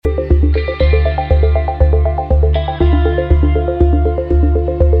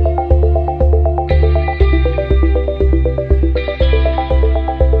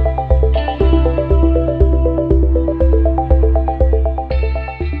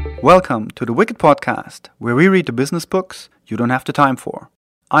Welcome to the Wicked Podcast, where we read the business books you don't have the time for.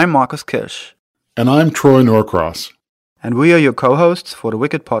 I'm Marcus Kirsch. And I'm Troy Norcross. And we are your co-hosts for the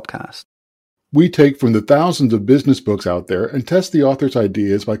Wicked Podcast. We take from the thousands of business books out there and test the author's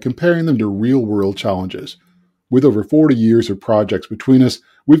ideas by comparing them to real-world challenges. With over 40 years of projects between us,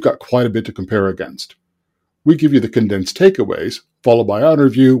 we've got quite a bit to compare against. We give you the condensed takeaways, followed by our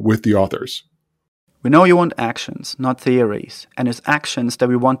review with the authors. We know you want actions, not theories, and it's actions that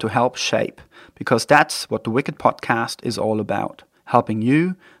we want to help shape, because that's what the Wicked Podcast is all about, helping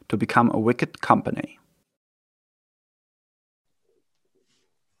you to become a wicked company.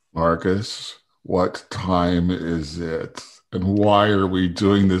 Marcus, what time is it? And why are we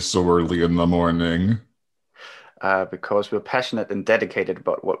doing this so early in the morning? Because we're passionate and dedicated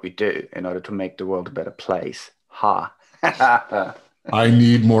about what we do in order to make the world a better place. Ha! I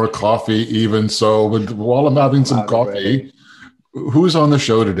need more coffee even so, but while I'm having some coffee, who's on the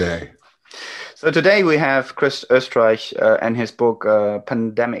show today? So today we have Chris Oesterreich and his book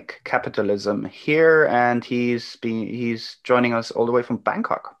Pandemic Capitalism here, and he's joining us all the way from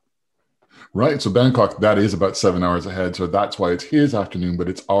Bangkok. Right, so Bangkok, that is about 7 hours ahead, so that's why it's his afternoon, but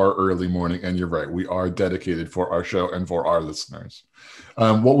it's our early morning, and you're right, we are dedicated for our show and for our listeners.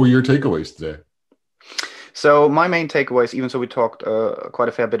 What were your takeaways today? So my main takeaways, even so we talked quite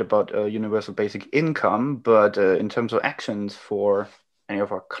a fair bit about universal basic income, but in terms of actions for any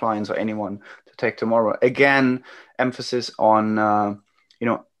of our clients or anyone to take tomorrow, again, emphasis on,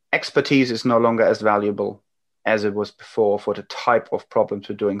 expertise is no longer as valuable as it was before for the type of problems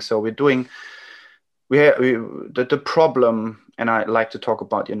we're doing. So the problem, and I like to talk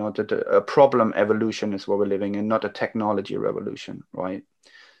about, the problem evolution is what we're living in, not a technology revolution, right?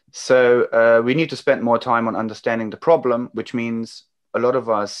 So we need to spend more time on understanding the problem, which means a lot of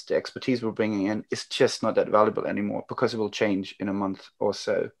us, the expertise we're bringing in is just not that valuable anymore because it will change in a month or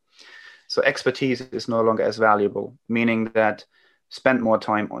so. So expertise is no longer as valuable, meaning that spend more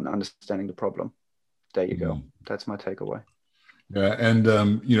time on understanding the problem. There you go. That's my takeaway. Yeah, and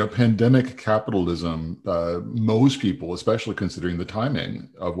pandemic capitalism, most people, especially considering the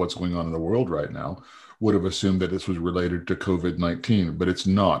timing of what's going on in the world right now, would have assumed that this was related to COVID-19, but it's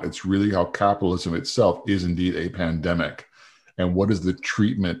not. It's really how capitalism itself is indeed a pandemic. And what is the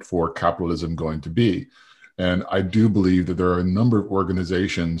treatment for capitalism going to be? And I do believe that there are a number of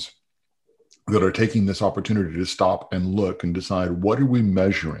organizations that are taking this opportunity to stop and look and decide, what are we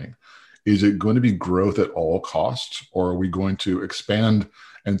measuring? Is it going to be growth at all costs, or are we going to expand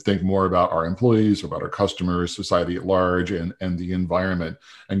and think more about our employees, about our customers, society at large, and the environment,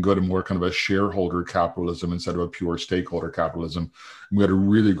 and go to more kind of a shareholder capitalism instead of a pure stakeholder capitalism? And we had a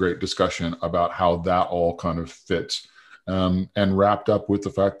really great discussion about how that all kind of fits, and wrapped up with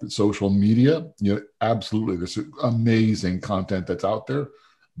the fact that social media, absolutely, there's amazing content that's out there,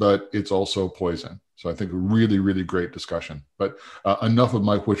 but it's also poison. So I think a really, really great discussion. But enough of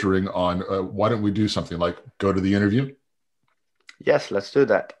my whittering on why don't we do something like go to the interview? Yes, let's do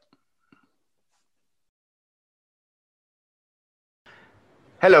that.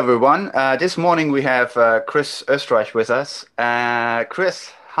 Hello, everyone. This morning we have Chris Oesterreich with us.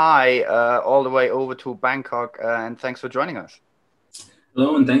 Chris, hi, all the way over to Bangkok, and thanks for joining us.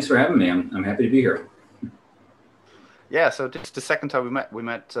 Hello, and thanks for having me. I'm happy to be here. Yeah, so this is the second time we met. We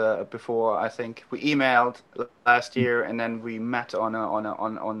met before. I think we emailed last year, and then we met on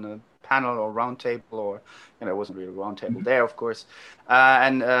a panel or roundtable, or it wasn't really a roundtable there, of course.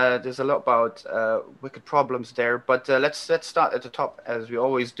 And there's a lot about wicked problems there. But let's start at the top as we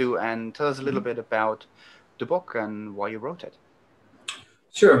always do, and tell us a little bit about the book and why you wrote it.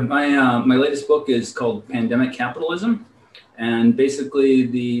 Sure. My latest book is called Pandemic Capitalism, and basically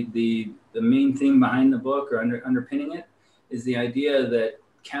the main theme behind the book, or underpinning it, is the idea that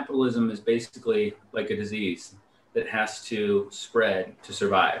capitalism is basically like a disease that has to spread to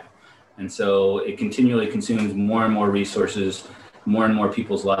survive. And so it continually consumes more and more resources, more and more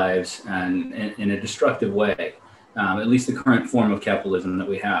people's lives, and in a destructive way, at least the current form of capitalism that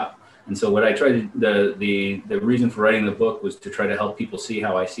we have. And so what I tried to, the reason for writing the book was to try to help people see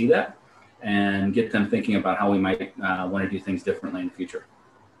how I see that and get them thinking about how we might want to do things differently in the future.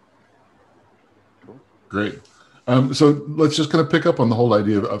 Great. So let's just kind of pick up on the whole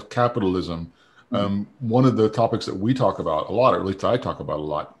idea of capitalism. One of the topics that we talk about a lot, or at least I talk about a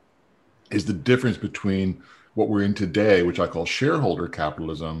lot, is the difference between what we're in today, which I call shareholder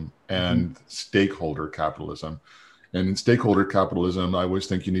capitalism, and stakeholder capitalism. And in stakeholder capitalism, I always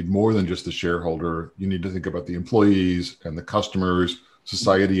think you need more than just the shareholder. You need to think about the employees and the customers,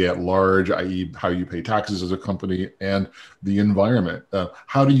 society at large, i.e. how you pay taxes as a company, and the environment.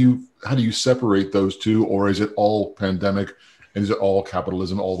 How do you separate those two, or is it all pandemic And is it all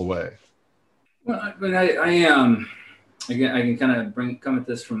capitalism all the way? Well, but again, I can kind of come at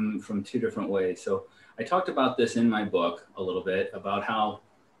this from two different ways. So I talked about this in my book a little bit about how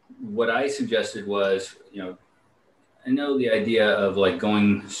what I suggested was, I know the idea of like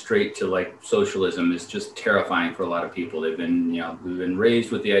going straight to like socialism is just terrifying for a lot of people. We've been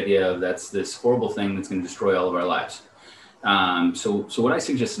raised with the idea of that's this horrible thing that's going to destroy all of our lives. So what I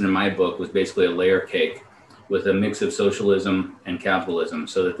suggested in my book was basically a layer cake with a mix of socialism and capitalism,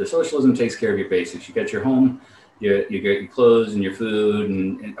 so that the socialism takes care of your basics. You get your home, you get your clothes and your food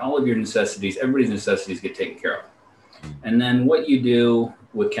and all of your necessities. Everybody's necessities get taken care of. And then what you do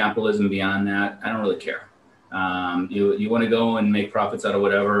with capitalism beyond that, I don't really care. You want to go and make profits out of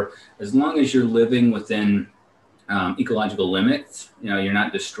whatever, as long as you're living within ecological limits. You're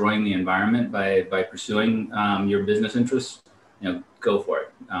not destroying the environment by pursuing your business interests. Go for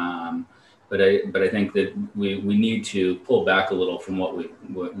it. But I think that we need to pull back a little from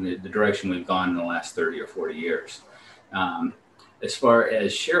the direction we've gone in the last 30 or 40 years. As far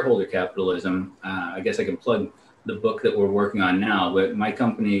as shareholder capitalism, I guess I can plug the book that we're working on now. But my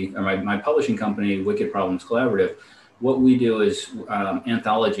company, or my publishing company, Wicked Problems Collaborative, what we do is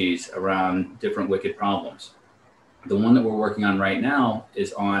anthologies around different wicked problems. The one that we're working on right now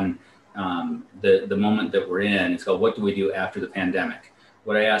is on the moment that we're in. It's called What Do We Do After the Pandemic?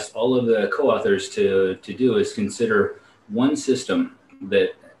 What I asked all of the co-authors to do is consider one system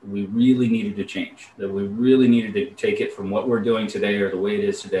that we really needed to change, that we really needed to take it from what we're doing today or the way it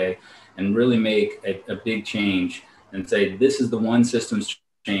is today and really make a big change and say, this is the one systems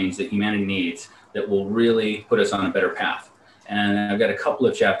change that humanity needs that will really put us on a better path. And I've got a couple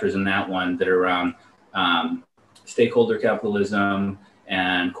of chapters in that one that are around stakeholder capitalism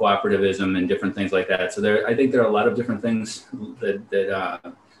and cooperativism and different things like that. So I think there are a lot of different things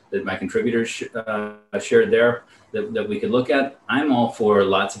that my contributors shared there that we could look at. I'm all for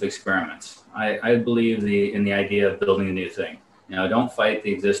lots of experiments. I believe in the idea of building a new thing. Don't fight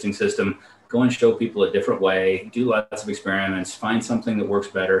the existing system. Go and show people a different way. Do lots of experiments. Find something that works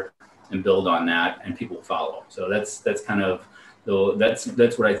better and build on that, and people will follow. So that's kind of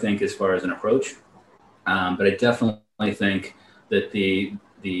that's what I think as far as an approach. But I definitely think that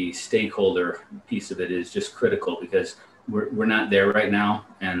the stakeholder piece of it is just critical, because we're not there right now,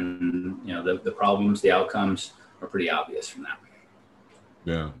 and the problems, the outcomes are pretty obvious from that.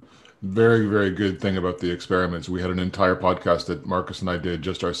 Yeah. Very, very good thing about the experiments. We had an entire podcast that Marcus and I did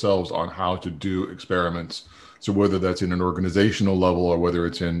just ourselves on how to do experiments. So whether that's in an organizational level or whether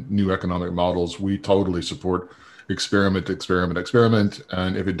it's in new economic models, we totally support experiment.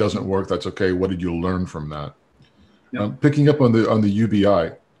 And if it doesn't work, that's okay. What did you learn from that? Yep. Picking up on the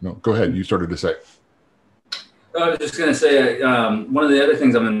UBI. No, go ahead. You started to say. I was just going to say, one of the other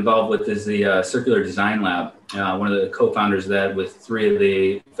things I'm involved with is the Circular Design Lab. One of the co-founders of that, with 3 of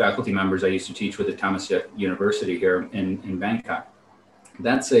the faculty members I used to teach with at Thomas University here in Bangkok.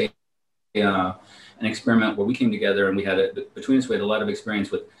 That's an experiment where we came together and between us, we had a lot of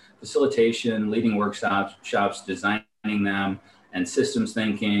experience with facilitation, leading workshops, designing them, and systems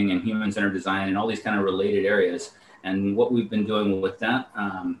thinking and human-centered design and all these kind of related areas. And what we've been doing with that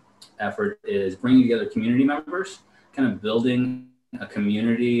effort is bringing together community members, kind of building a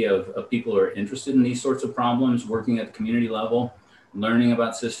community of people who are interested in these sorts of problems, working at the community level, learning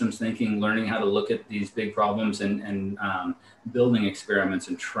about systems thinking, learning how to look at these big problems and building experiments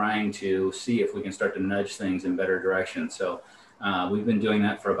and trying to see if we can start to nudge things in better directions. So we've been doing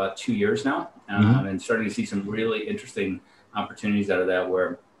that for about 2 years now, and starting to see some really interesting opportunities out of that,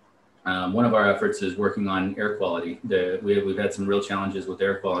 where one of our efforts is working on air quality. We've had some real challenges with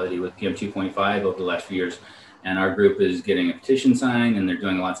air quality with PM 2.5 over the last few years. And our group is getting a petition signed, and they're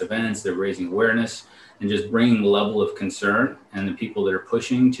doing lots of events. They're raising awareness and just bringing the level of concern, and the people that are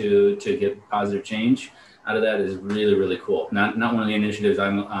pushing to get positive change out of that is really, really cool. Not one of the initiatives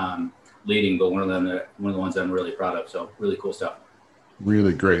I'm leading, but one of the ones I'm really proud of. So really cool stuff.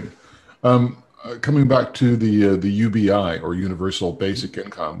 Really great. Coming back to the UBI, or Universal Basic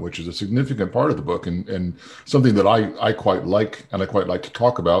Income, which is a significant part of the book and something that I quite like, and I quite like to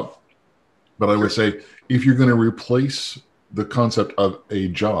talk about. But I would say, if you're going to replace the concept of a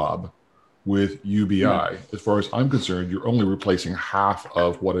job with UBI, as far as I'm concerned, you're only replacing half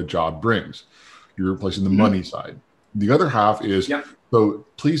of what a job brings. You're replacing the money side. The other half is, so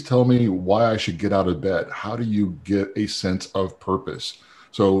please tell me why I should get out of bed. How do you get a sense of purpose?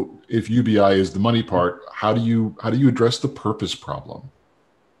 So if UBI is the money part, how do you address the purpose problem?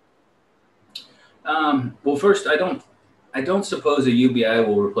 Well, first, I don't suppose a UBI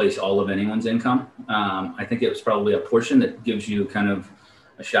will replace all of anyone's income. I think it was probably a portion that gives you kind of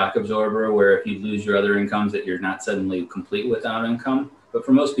a shock absorber where if you lose your other incomes that you're not suddenly complete without income. But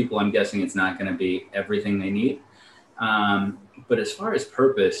for most people, I'm guessing it's not going to be everything they need. But as far as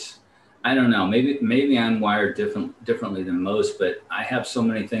purpose, I don't know. Maybe I'm wired differently than most, but I have so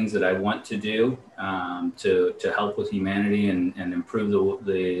many things that I want to do to help with humanity and improve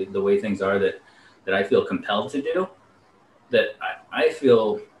the way things are that I feel compelled to do. That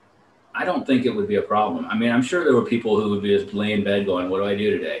I don't think it would be a problem. I mean, I'm sure there were people who would be just lay in bed going, "What do I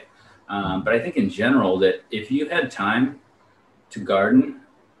do today?" But I think in general that if you had time to garden,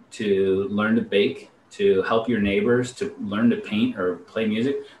 to learn to bake, to help your neighbors, to learn to paint or play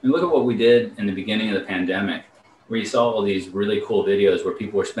music. I mean, look at what we did in the beginning of the pandemic, where you saw all these really cool videos where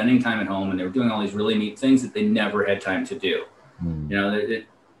people were spending time at home and they were doing all these really neat things that they never had time to do. You know,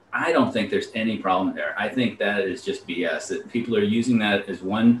 I don't think there's any problem there. I think that is just BS, that people are using that as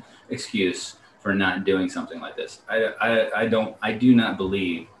one excuse for not doing something like this. I do not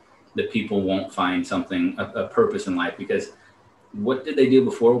believe that people won't find something, a purpose in life, because what did they do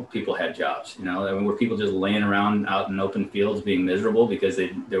before people had jobs? You know, I mean, were people just laying around out in open fields being miserable because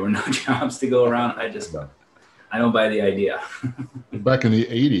there were no jobs to go around? I don't buy the idea. Back in the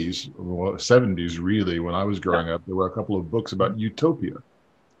 80s, or 70s, really, when I was growing up, there were a couple of books about utopia.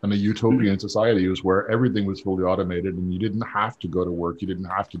 And a utopian society was where everything was fully automated and you didn't have to go to work. You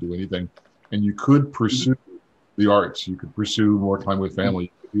didn't have to do anything. And you could pursue the arts. You could pursue more time with family.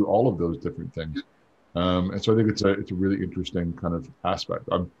 You could do all of those different things. And so I think it's a really interesting kind of aspect.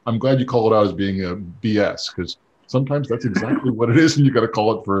 I'm glad you call it out as being a BS, because sometimes that's exactly what it is, and you got to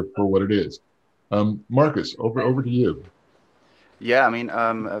call it for what it is. Marcus, over to you. Yeah, I mean,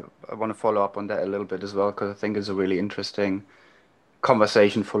 I want to follow up on that a little bit as well, because I think it's a really interesting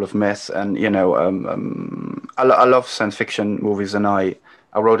conversation full of myths. And you know, I love science fiction movies, and I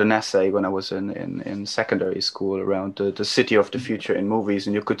wrote an essay when I was in secondary school around the city of the future in movies,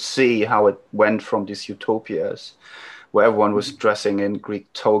 and you could see how it went from these utopias where everyone was dressing in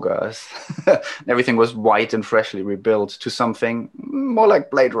Greek togas and everything was white and freshly rebuilt, to something more like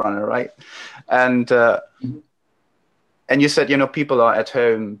Blade Runner, right? And you said, you know, people are at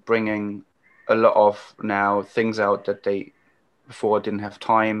home bringing a lot of now things out that they before didn't have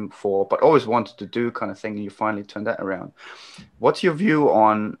time for, but always wanted to do, kind of thing, and you finally turned that around. What's your view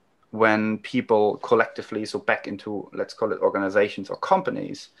on when people collectively, so back into, let's call it organizations or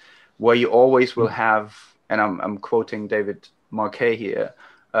companies, where you always will have, and I'm quoting David Marquet here,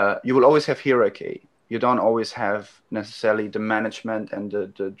 you will always have hierarchy. You don't always have necessarily the management and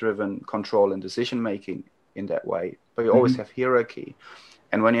the driven control and decision making in that way, but you always have hierarchy.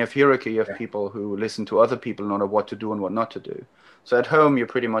 And when you have hierarchy, you have people who listen to other people and know what to do and what not to do. So at home, you're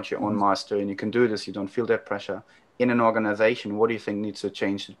pretty much your own master and you can do this. You don't feel that pressure. In an organization, what do you think needs to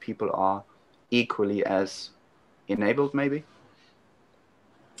change that people are equally as enabled, maybe?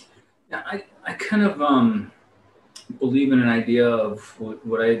 Yeah, I kind of believe in an idea of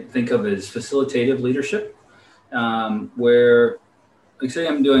what I think of as facilitative leadership, where, like, say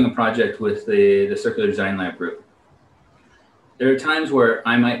I'm doing a project with the Circular Design Lab group. There are times where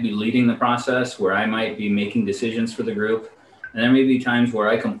I might be leading the process, where I might be making decisions for the group. And there may be times where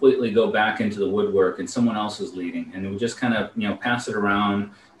I completely go back into the woodwork and someone else is leading. And we just kind of, you know, pass it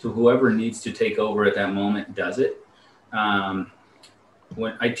around to whoever needs to take over at that moment does it.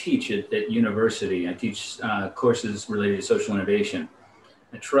 When I teach at university, I teach courses related to social innovation.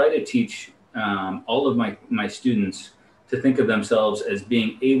 I try to teach all of my students to think of themselves as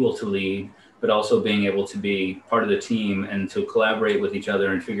being able to lead, but also being able to be part of the team and to collaborate with each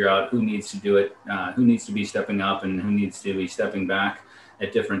other and figure out who needs to do it, who needs to be stepping up and who needs to be stepping back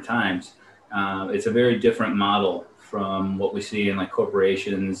at different times. It's a very different model from what we see in like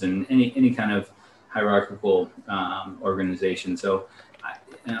corporations and any kind of hierarchical organization. So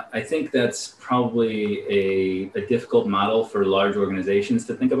I think that's probably a difficult model for large organizations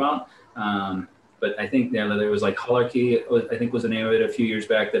to think about. But I think there was like Holarchy, I think was the name of it a few years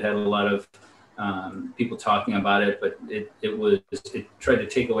back, that had a lot of people talking about it, but it tried to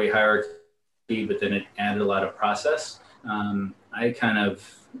take away hierarchy, but then it added a lot of process. I kind of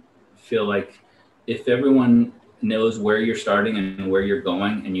feel like if everyone knows where you're starting and where you're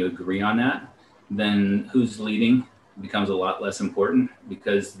going and you agree on that, then who's leading becomes a lot less important,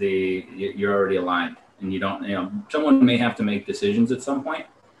 because you're already aligned and you don't, you know, someone may have to make decisions at some point,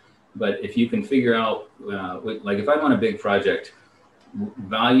 but if you can figure out, like if I'm on a big project,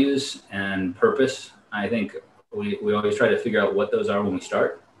 values and purpose, I think we always try to figure out what those are when we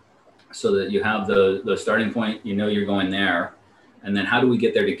start, so that you have the starting point, you know, you're going there, and then how do we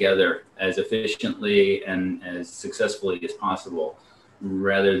get there together as efficiently and as successfully as possible.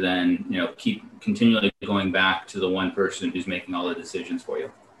 rather than, keep continually going back to the one person who's making all the decisions for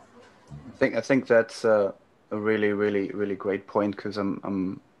you. I think that's a really, really, really great point, because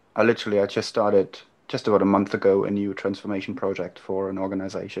I just started just about a month ago a new transformation project for an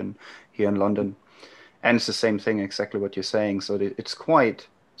organization here in London, and it's the same thing, exactly what you're saying. So it's quite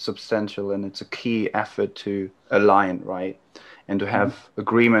substantial, and it's a key effort to align, right, and to have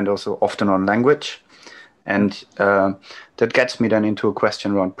agreement also often on language, and that gets me then into a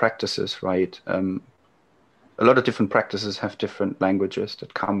question around practices, right? A lot of different practices have different languages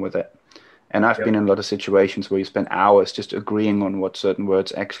that come with it. And I've been in a lot of situations where you spend hours just agreeing on what certain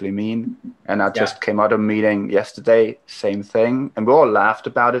words actually mean. And I just came out of a meeting yesterday, same thing. And we all laughed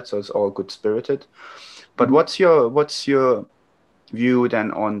about it, so it's all good spirited. But what's your view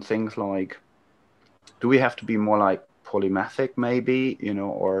then on things like, do we have to be more like polymathic maybe,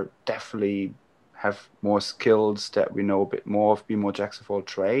 or definitely have more skills that we know a bit more of, be more jacks of all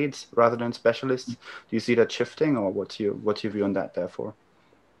trades rather than specialists? Do you see that shifting, or what's your view on that therefore?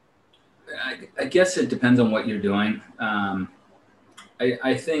 I guess it depends on what you're doing.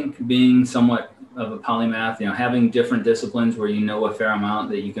 I think being somewhat of a polymath, having different disciplines where you know a fair amount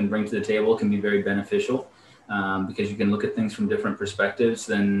that you can bring to the table can be very beneficial, because you can look at things from different perspectives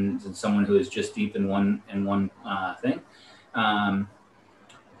than someone who is just deep in one thing.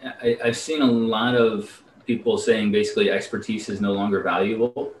 I've seen a lot of people saying basically expertise is no longer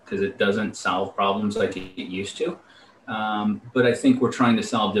valuable because it doesn't solve problems like it used to. But I think we're trying to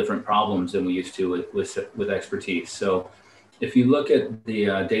solve different problems than we used to with expertise. So if you look at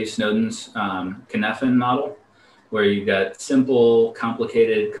the Dave Snowden's Cynefin model, where you've got simple,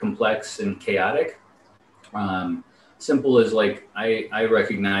 complicated, complex, and chaotic. Simple is like, I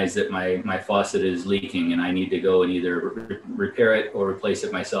recognize that my faucet is leaking and I need to go and either repair it or replace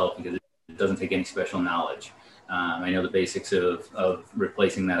it myself because it doesn't take any special knowledge. I know the basics of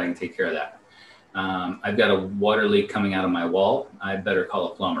replacing that. I can take care of that. I've got a water leak coming out of my wall. I better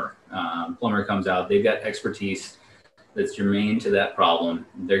call a plumber. Plumber comes out. They've got expertise that's germane to that problem.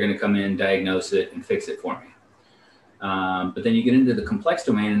 They're going to come in, diagnose it, and fix it for me. But then you get into the complex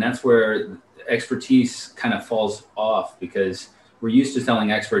domain, and that's where expertise kind of falls off, because we're used to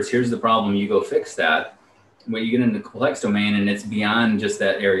telling experts, here's the problem, you go fix that. When you get into the complex domain, and it's beyond just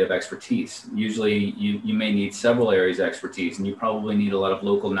that area of expertise. Usually you may need several areas of expertise, and you probably need a lot of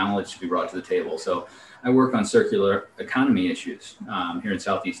local knowledge to be brought to the table. So I work on circular economy issues here in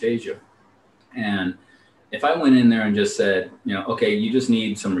Southeast Asia. And if I went in there and just said, okay, you just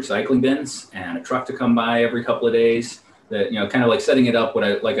need some recycling bins and a truck to come by every couple of days, that, kind of like setting it up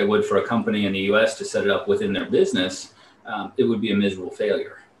like I would for a company in the US to set it up within their business, it would be a miserable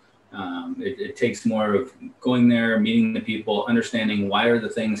failure. It takes more of going there, meeting the people, understanding why are the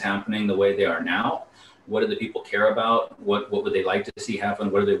things happening the way they are now? What do the people care about? What would they like to see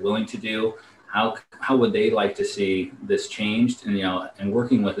happen? What are they willing to do? How would they like to see this changed? And, and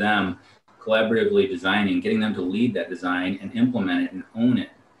working with them, collaboratively designing, getting them to lead that design and implement it and own it,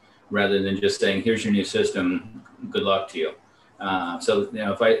 rather than just saying, here's your new system, good luck to you. So,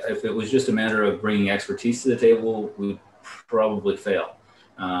 if it was just a matter of bringing expertise to the table, we would probably fail.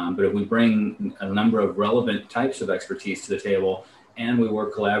 But if we bring a number of relevant types of expertise to the table, and we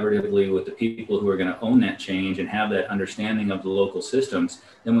work collaboratively with the people who are going to own that change and have that understanding of the local systems,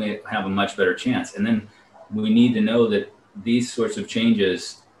 then we have a much better chance. And then we need to know that these sorts of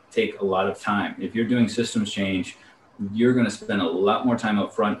changes take a lot of time. If you're doing systems change, you're going to spend a lot more time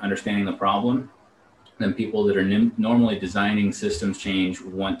up front understanding the problem than people that are normally designing systems change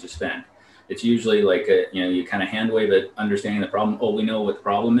want to spend. It's usually like, you kind of hand wave at understanding the problem. Oh, we know what the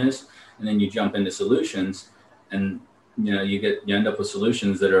problem is. And then you jump into solutions, and, you end up with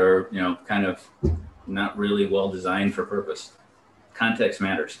solutions that are, kind of not really well designed for purpose. Context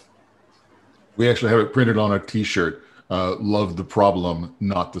matters. We actually have it printed on a t-shirt. Love the problem,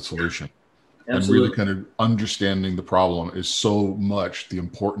 not the solution. Absolutely. And really kind of understanding the problem is so much the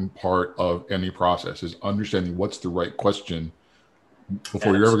important part of any process, is understanding what's the right question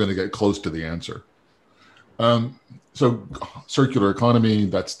before you're ever going to get close to the answer. So circular economy,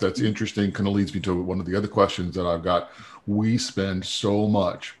 that's interesting, kind of leads me to one of the other questions that I've got. We spend so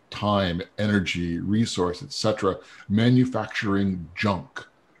much time, energy, resource, etc., manufacturing junk,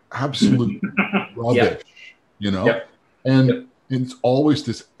 absolute rubbish, Yep. And it's always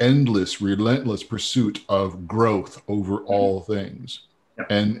this endless, relentless pursuit of growth over all things. Yep.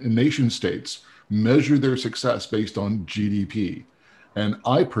 And nation states measure their success based on GDP. And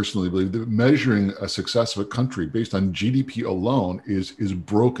I personally believe that measuring a success of a country based on GDP alone is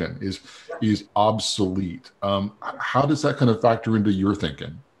broken, is obsolete. How does that kind of factor into your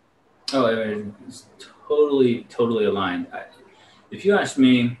thinking? Oh, it's totally aligned. if you ask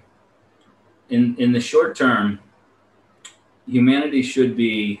me, in the short term, humanity should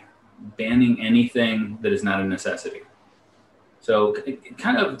be banning anything that is not a necessity. So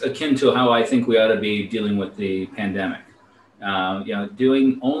kind of akin to how I think we ought to be dealing with the pandemic.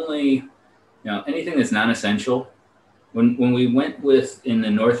 Doing only anything that's non-essential. When we went in the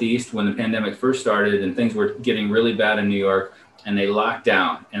Northeast, when the pandemic first started and things were getting really bad in New York, and they locked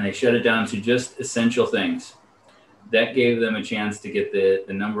down and they shut it down to just essential things, that gave them a chance to get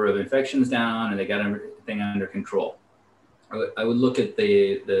the number of infections down, and they got everything under control. I would look at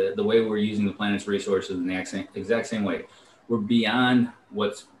the way we're using the planet's resources in the exact same way. We're beyond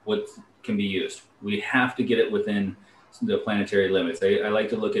what can be used. We have to get it within the planetary limits. I like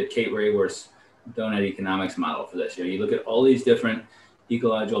to look at Kate Raworth's donut economics model for this. You look at all these different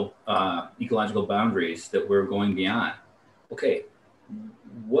ecological boundaries that we're going beyond. Okay,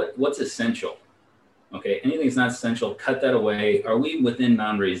 what's essential? Okay, anything that's not essential, cut that away. Are we within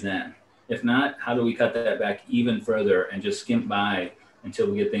boundaries then? If not, how do we cut that back even further and just skimp by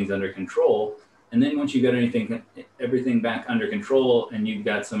until we get things under control? And then once you got everything back under control and you've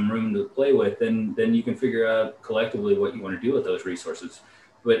got some room to play with, then you can figure out collectively what you want to do with those resources.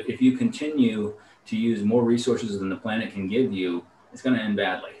 But if you continue to use more resources than the planet can give you, it's going to end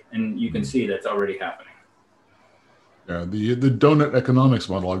badly. And you can see that's already happening. Yeah, the donut economics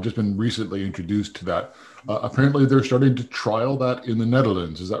model, I've just been recently introduced to that. Apparently they're starting to trial that in the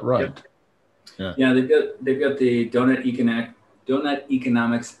Netherlands. Is that right? Yep. Yeah, they've got the donut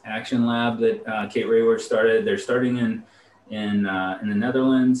economics action lab that Kate Raworth started. They're starting in the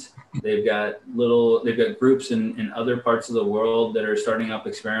Netherlands. They've got groups in other parts of the world that are starting up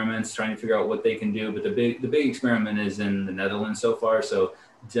experiments, trying to figure out what they can do. But the big experiment is in the Netherlands so far. So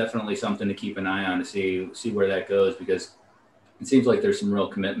definitely something to keep an eye on to see where that goes, because it seems like there's some real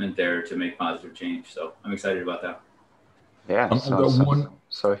commitment there to make positive change. So I'm excited about that. Yeah.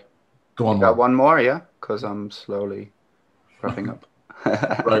 Sorry. Go on. Got one more, yeah, because I'm slowly wrapping up.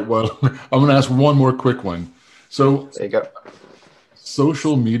 Right. Well, I'm going to ask one more quick one. So there you go.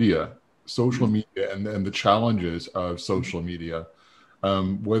 Social media and the challenges of social media,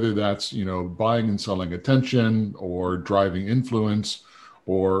 whether that's, buying and selling attention or driving influence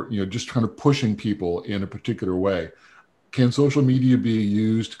or, just kind of pushing people in a particular way. Can social media be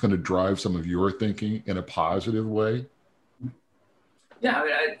used to kind of drive some of your thinking in a positive way? Yeah,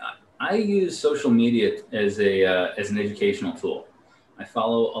 I use social media as an educational tool. I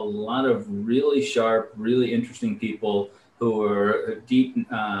follow a lot of really sharp, really interesting people who are deep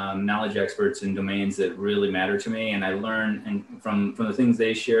knowledge experts in domains that really matter to me, and I learn from the things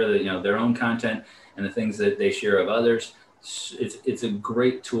they share, that their own content and the things that they share of others. It's a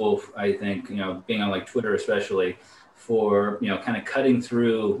great tool, I think. Being on like Twitter especially, for kind of cutting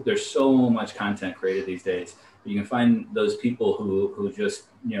through. There's so much content created these days. You can find those people who just,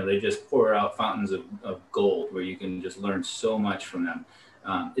 they just pour out fountains of gold where you can just learn so much from them.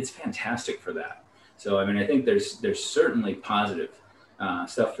 It's fantastic for that. So, I think there's certainly positive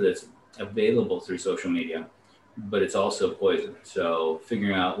stuff that's available through social media, but it's also poison. So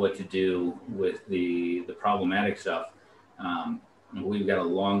figuring out what to do with the problematic stuff, we've got a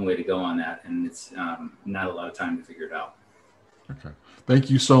long way to go on that, and it's not a lot of time to figure it out. Okay. Thank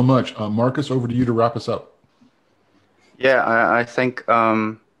you so much. Marcus, over to you to wrap us up. Yeah, I think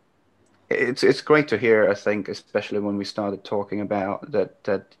it's great to hear. I think, especially when we started talking about that,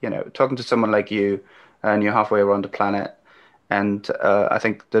 talking to someone like you, and you're halfway around the planet, and I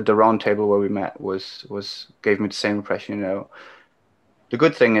think the round table where we met gave me the same impression. The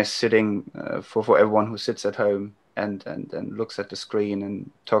good thing is sitting for everyone who sits at home and looks at the screen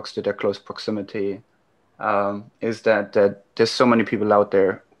and talks to their close proximity, is that there's so many people out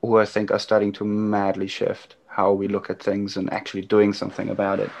there who I think are starting to madly shift how we look at things and actually doing something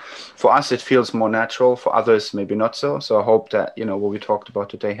about it. For us, it feels more natural. For others, maybe not so. So I hope that, what we talked about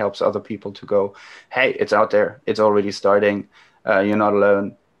today helps other people to go, hey, it's out there. It's already starting. You're not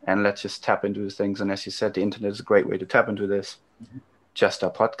alone. And let's just tap into these things. And as you said, the internet is a great way to tap into this. Mm-hmm. Just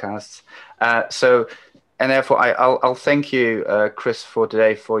our podcasts. And therefore, I'll thank you, Chris, for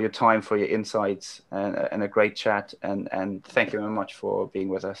today, for your time, for your insights, and a great chat. And thank you very much for being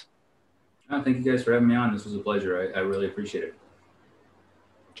with us. Thank you guys for having me on. This was a pleasure. I really appreciate it.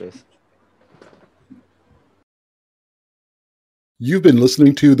 Cheers. You've been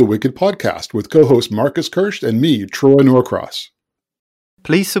listening to The Wicked Podcast with co-host Marcus Kirsch and me, Troy Norcross.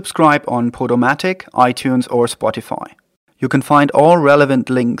 Please subscribe on Podomatic, iTunes, or Spotify. You can find all relevant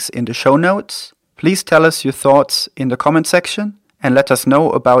links in the show notes. Please tell us your thoughts in the comment section and let us know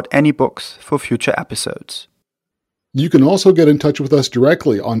about any books for future episodes. You can also get in touch with us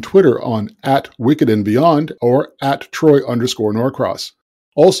directly on Twitter on @WickedAndBeyond or @Troy_Norcross.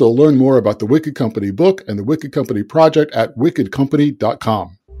 Also, learn more about the Wicked Company book and the Wicked Company project at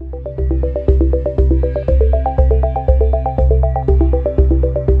wickedcompany.com.